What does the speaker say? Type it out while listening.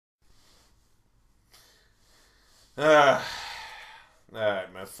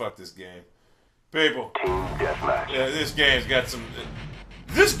Alright, man. Fuck this game. People. Team deathmatch. Yeah, this game's got some...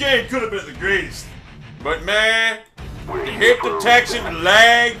 This game could have been the greatest. But, man, the hip detection, the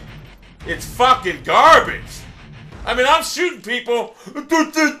lag, it's fucking garbage. I mean, I'm shooting people. That's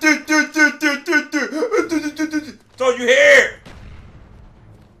all you hear.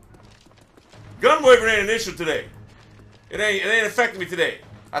 Gun waving ain't an issue today. It ain't affecting me today.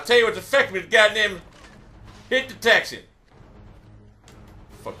 I'll tell you what's affecting me, the goddamn hit detection.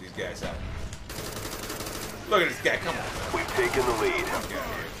 Fuck these guys out. Look at this guy, come on. We've taken the lead.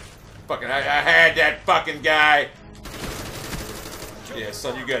 Fucking, I had that fucking guy. Yeah,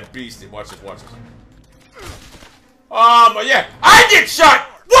 son, you got beasted. Watch this, watch this. Yeah, I get shot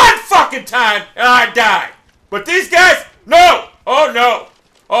one fucking time and I die. But these guys, no. Oh, no.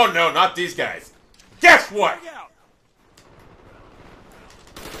 Oh, no, not these guys. Guess what?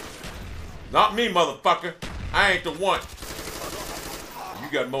 Not me, motherfucker. I ain't the one. You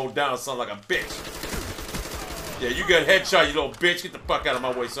got mowed down, son, like a bitch. Yeah, you got headshot, you little bitch. Get the fuck out of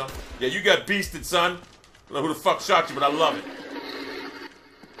my way, son. Yeah, you got beasted, son. I don't know who the fuck shot you, but I love it.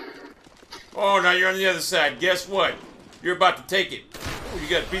 Oh, now you're on the other side. Guess what? You're about to take it. Oh, you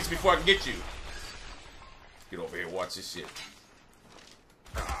got beats before I can get you. Get over here, watch this shit.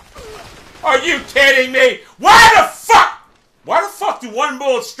 Are you kidding me? Why the fuck do one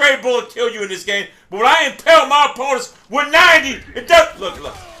bullet, stray bullet kill you in this game? But when I impale my opponents with 90, it does. Look.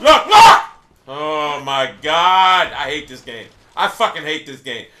 Oh my God, I hate this game. I fucking hate this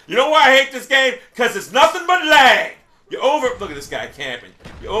game. You know why I hate this game? Because it's nothing but lag. Look at this guy camping.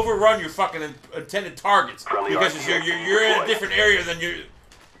 You overrun your fucking intended targets because you're in a different area than you.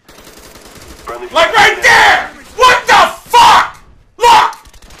 Like right there! What the fuck? Look!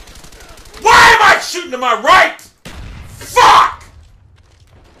 Why am I shooting to my right? Fuck!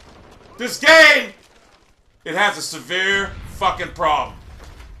 This game, it has a severe fucking problem.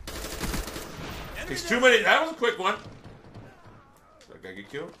 It's too many. That was a quick one. Did that guy get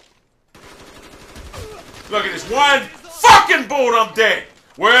killed? Look at this one fucking bullet, I'm dead.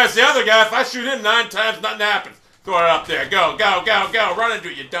 Whereas the other guy, if I shoot him 9 times, nothing happens. Throw it up there. Go. Run into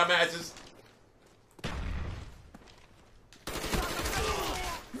it, you dumbasses.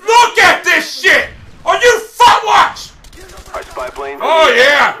 Look at this shit! Are you fuck watch? Our spy plane. Oh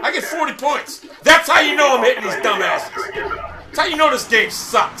yeah! I get 40 points. That's how you know I'm hitting these dumbasses. That's how you know this game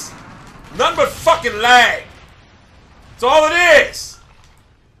sucks. None but fucking lag. That's all it is.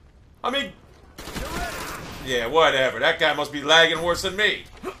 I mean... Yeah, whatever. That guy must be lagging worse than me.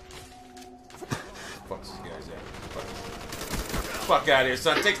 Fuck this guy's at. Fuck out of here,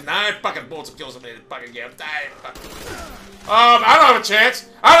 son. It takes 9 fucking bullets to kill somebody in this fucking game. I'm dying. I don't have a chance.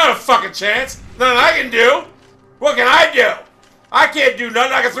 I don't have a fucking chance. Nothing I can do. What can I do? I can't do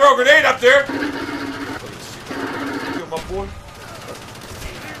nothing. I can throw a grenade up there. Kill my boy.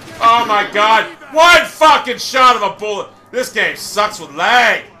 Oh my God. One fucking shot of a bullet. This game sucks with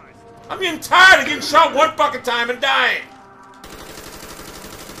lag. I'm getting tired of getting shot one fucking time and dying.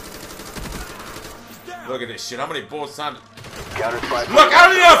 Look at this shit. How many bullets on it? Look, I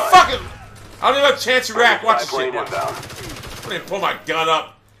don't even have a chance to react. Watch this shit. Watch. I didn't pull my gun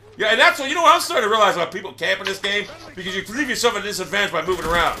up. Yeah, and that's what, you know what I'm starting to realize about people camping this game? Because you leave yourself at a disadvantage by moving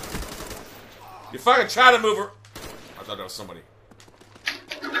around. You fucking try to move I thought that was somebody.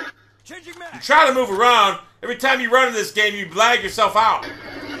 You try to move around, every time you run in this game, you lag yourself out.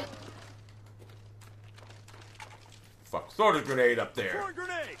 Fuck, throw the grenade up there.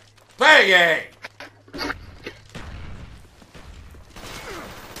 Play a game!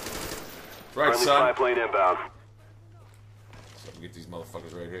 Right, son. Spy plane inbound. So we get these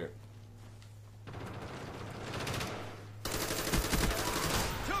motherfuckers right here.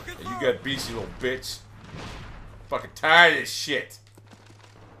 Hey, you got beats, you little bitch. Fucking tired of this shit.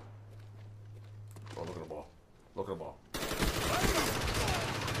 Oh, look at the ball. Look at the ball.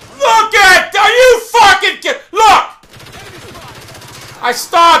 Look at! Are you fucking look! I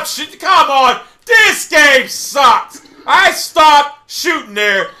stopped shooting. Come on! This game sucks! I stopped shooting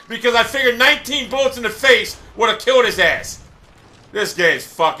there because I figured 19 bullets in the face would have killed his ass. This game's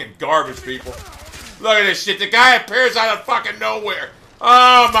fucking garbage, people. Look at this shit. The guy appears out of fucking nowhere.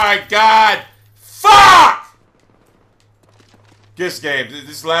 Oh my God. Fuck! This game,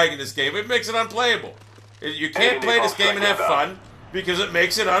 this lag in this game, it makes it unplayable. You can't play this game and have fun because it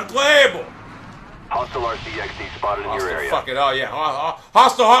makes it unplayable. Hostile RCXD spotted in your area. Fuck it, oh yeah.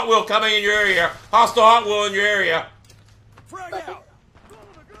 Hostile Hot Wheel coming in your area. Hostile Hot Wheel in your area. Frag out.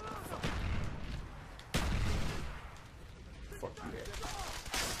 Fuck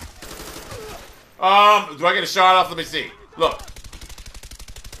you. Do I get a shot off? Let me see. Look.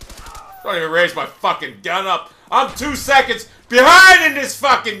 Don't even raise my fucking gun up. I'm 2 seconds behind in this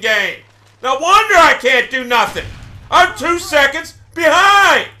fucking game. No wonder I can't do nothing. I'm 2 seconds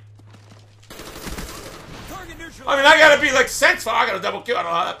behind. I mean, I gotta be like sensible. I gotta double kill. I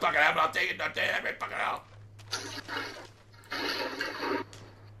don't know how that fucking happened. I'll take it. I'll take it. Every fucking hell.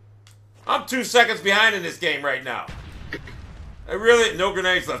 I'm 2 seconds behind in this game right now. I really... No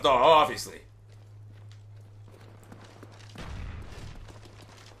grenades left. Oh, obviously.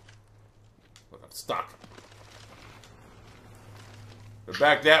 Look, I'm stuck. They're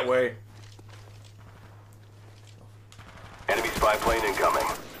back that way. Enemy spy plane incoming.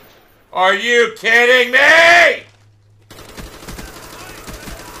 Are you kidding me?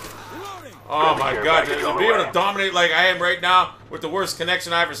 Oh my god, to be able to dominate like I am right now with the worst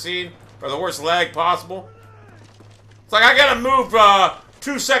connection I've ever seen, or the worst lag possible. It's like I gotta move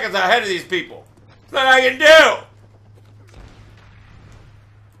 2 seconds ahead of these people. It's nothing I can do.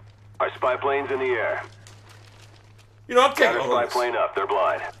 Our spy plane's in the air. You know, I'm taking Counter spy plane up. They're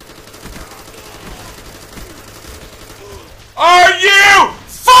blind. Are you?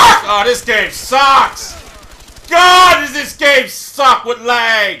 Fuck! Oh, this game sucks. God, does this game suck with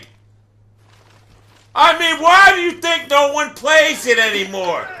lag? I mean, why do you think no one plays it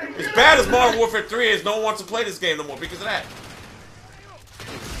anymore? As bad as Modern Warfare 3 is, no one wants to play this game no more because of that.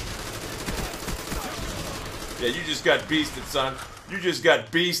 Yeah, you just got beasted, son. You just got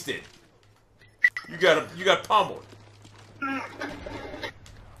beasted. You got pummeled.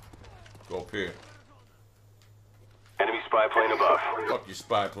 Go up here. Enemy spy plane above. Fuck your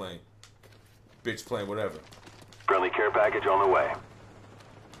spy plane. Bitch plane, whatever. Friendly care package on the way.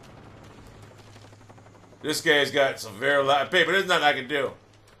 This guy's got some very lag. But there's nothing I can do.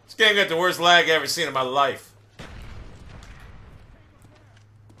 This game got the worst lag I've ever seen in my life.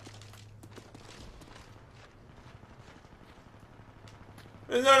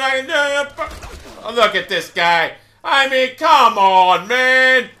 There's nothing I can do. Oh, look at this guy. I mean, come on,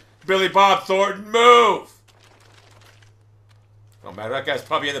 man. Billy Bob Thornton, move. No matter, that guy's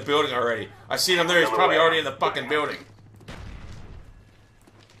probably in the building already. I seen him there. He's probably already in the fucking building.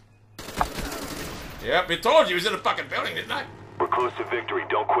 Yep, I told you he was in the fucking building, didn't I? We're close to victory.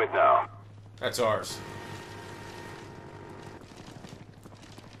 Don't quit now. That's ours.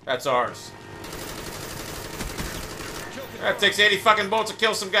 That's ours. That takes 80 fucking bullets to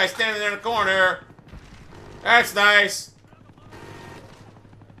kill some guy standing there in the corner. That's nice.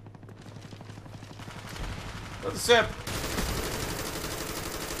 What's the sip?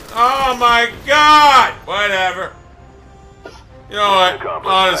 Oh my god! Whatever. You know what?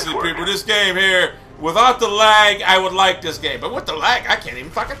 Honestly, people, this game here, without the lag, I would like this game. But with the lag, I can't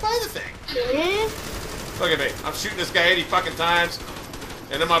even fucking play the thing. Look at me. I'm shooting this guy 80 fucking times.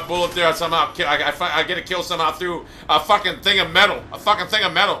 And then my bullet there, I somehow kill. I get a kill somehow through a fucking thing of metal. A fucking thing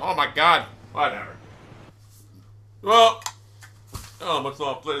of metal. Oh my god. Whatever. Well, I'm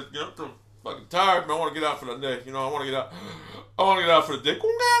gonna play this game. I'm fucking tired, man. I want to get out for the day. You know, I want to get out. I want to get out for the day.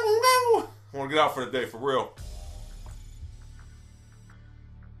 I want to get out for the day, for real.